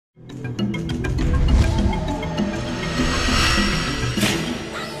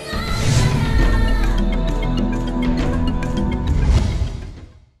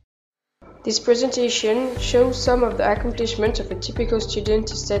This presentation shows some of the accomplishments of a typical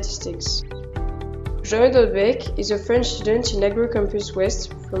student in statistics. Jean-Eudes Hollebecq is a French student in Agro-Campus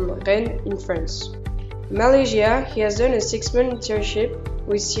West from Rennes in France. In Malaysia, he has done a 6-month internship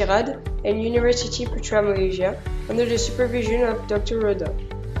with Cirad and University Putra Malaysia under the supervision of Dr. Roda.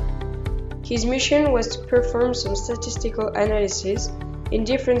 His mission was to perform some statistical analysis in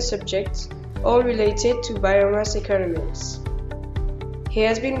different subjects, all related to biomass economics. He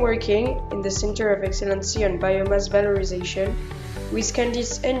has been working in the Center of Excellency on Biomass Valorization with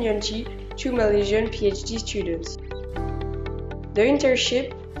Candice and Yanti, 2 Malaysian PhD students. The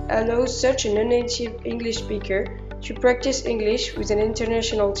internship allows such a non-native English speaker to practice English with an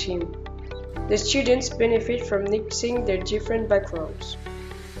international team. The students benefit from mixing their different backgrounds.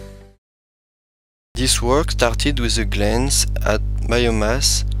 This work started with a glance at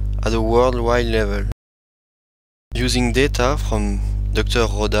biomass at a worldwide level. Using data from Dr.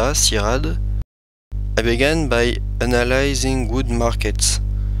 Roda, Cirad, I began by analyzing wood markets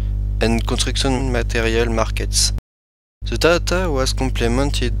and construction material markets. The data was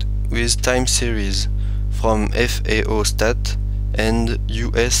complemented with time series from FAO Stat and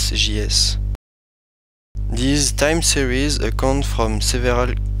USGS. These time series account from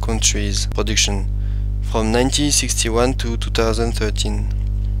several countries' production, from 1961 to 2013.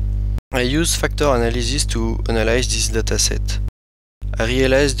 I used factor analysis to analyze this dataset. I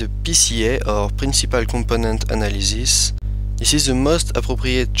realized the PCA, or Principal Component Analysis. This is the most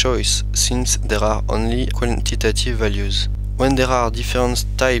appropriate choice since there are only quantitative values. When there are different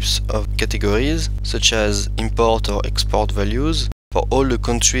types of categories, such as import or export values, for all the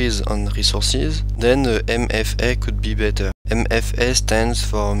countries and resources, then the MFA could be better. MFA stands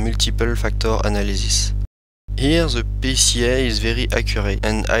for Multiple Factor Analysis. Here the PCA is very accurate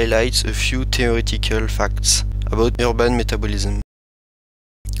and highlights a few theoretical facts about urban metabolism.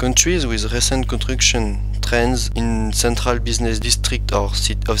 Countries with recent construction trends in central business districts or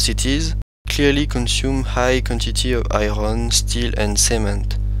of cities clearly consume high quantity of iron, steel and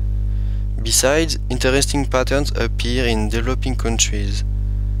cement. Besides, interesting patterns appear in developing countries.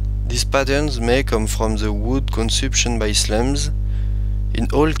 These patterns may come from the wood consumption by slums. In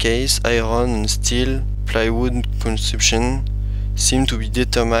all cases, iron and steel, plywood consumption seem to be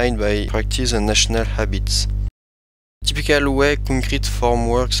determined by practice and national habits. Typical way concrete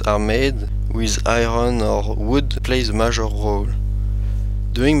formworks are made with iron or wood plays a major role.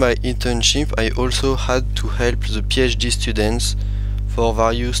 During my internship, I also had to help the PhD students for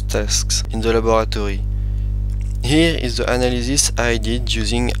various tasks in the laboratory. Here is the analysis I did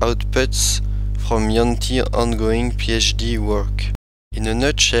using outputs from Yanti's ongoing PhD work. In a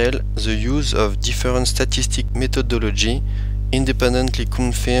nutshell, the use of different statistic methodology independently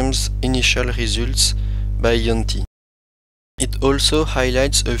confirms initial results by Yanti. It also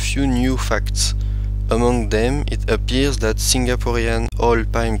highlights a few new facts. Among them, it appears that Singaporean oil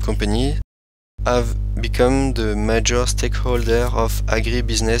palm companies have become the major stakeholder of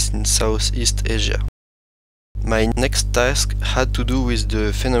agribusiness in Southeast Asia. My next task had to do with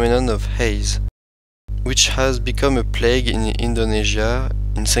the phenomenon of haze, which has become a plague in Indonesia,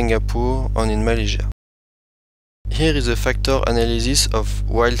 in Singapore and in Malaysia. Here is a factor analysis of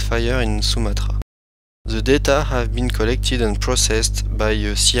wildfire in Sumatra. The data have been collected and processed by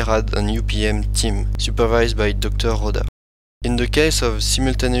a Cirad and UPM team, supervised by Dr. Roda. In the case of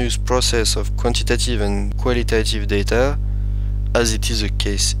simultaneous process of quantitative and qualitative data, as it is the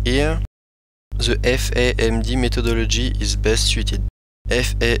case here, the FAMD methodology is best suited.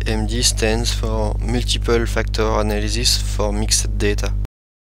 FAMD stands for Multiple Factor Analysis for Mixed Data.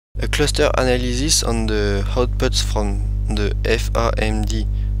 A cluster analysis on the outputs from the FAMD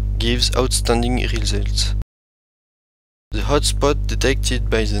gives outstanding results. The hotspot detected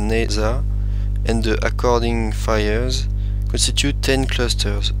by the NASA and the according fires constitute 10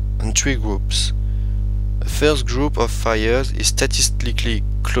 clusters and 3 groups. A first group of fires is statistically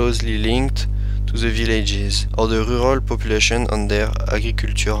closely linked to the villages or the rural population and their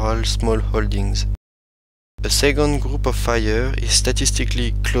agricultural small holdings. A second group of fire is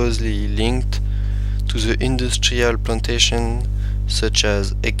statistically closely linked to the industrial plantation such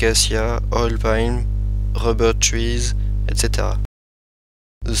as acacia, oil palm, rubber trees, etc.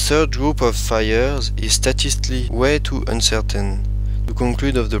 The third group of fires is statistically way too uncertain to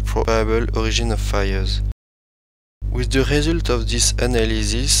conclude of the probable origin of fires. With the result of this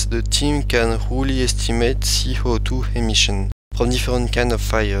analysis, the team can fully estimate CO2 emission from different kinds of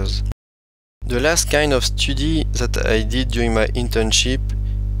fires. The last kind of study that I did during my internship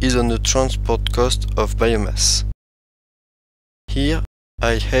is on the transport cost of biomass. Here,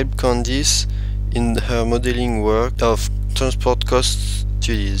 I helped Candice in her modeling work of transport cost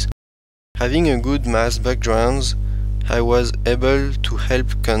studies. Having a good math background, I was able to help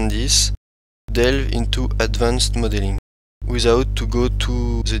Candice delve into advanced modeling. Without to go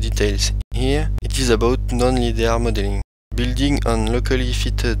to the details here, it is about non-linear modeling, building on locally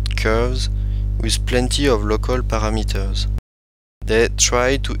fitted curves with plenty of local parameters. They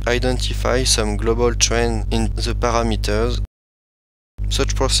try to identify some global trend in the parameters.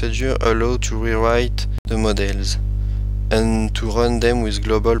 Such procedure allow to rewrite the models and to run them with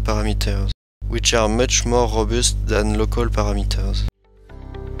global parameters, which are much more robust than local parameters.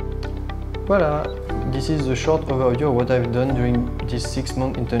 Voilà, this is the short overview of what I've done during this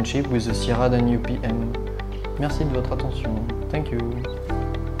 6-month internship with the Cirad and UPM. Merci de votre attention. Thank you.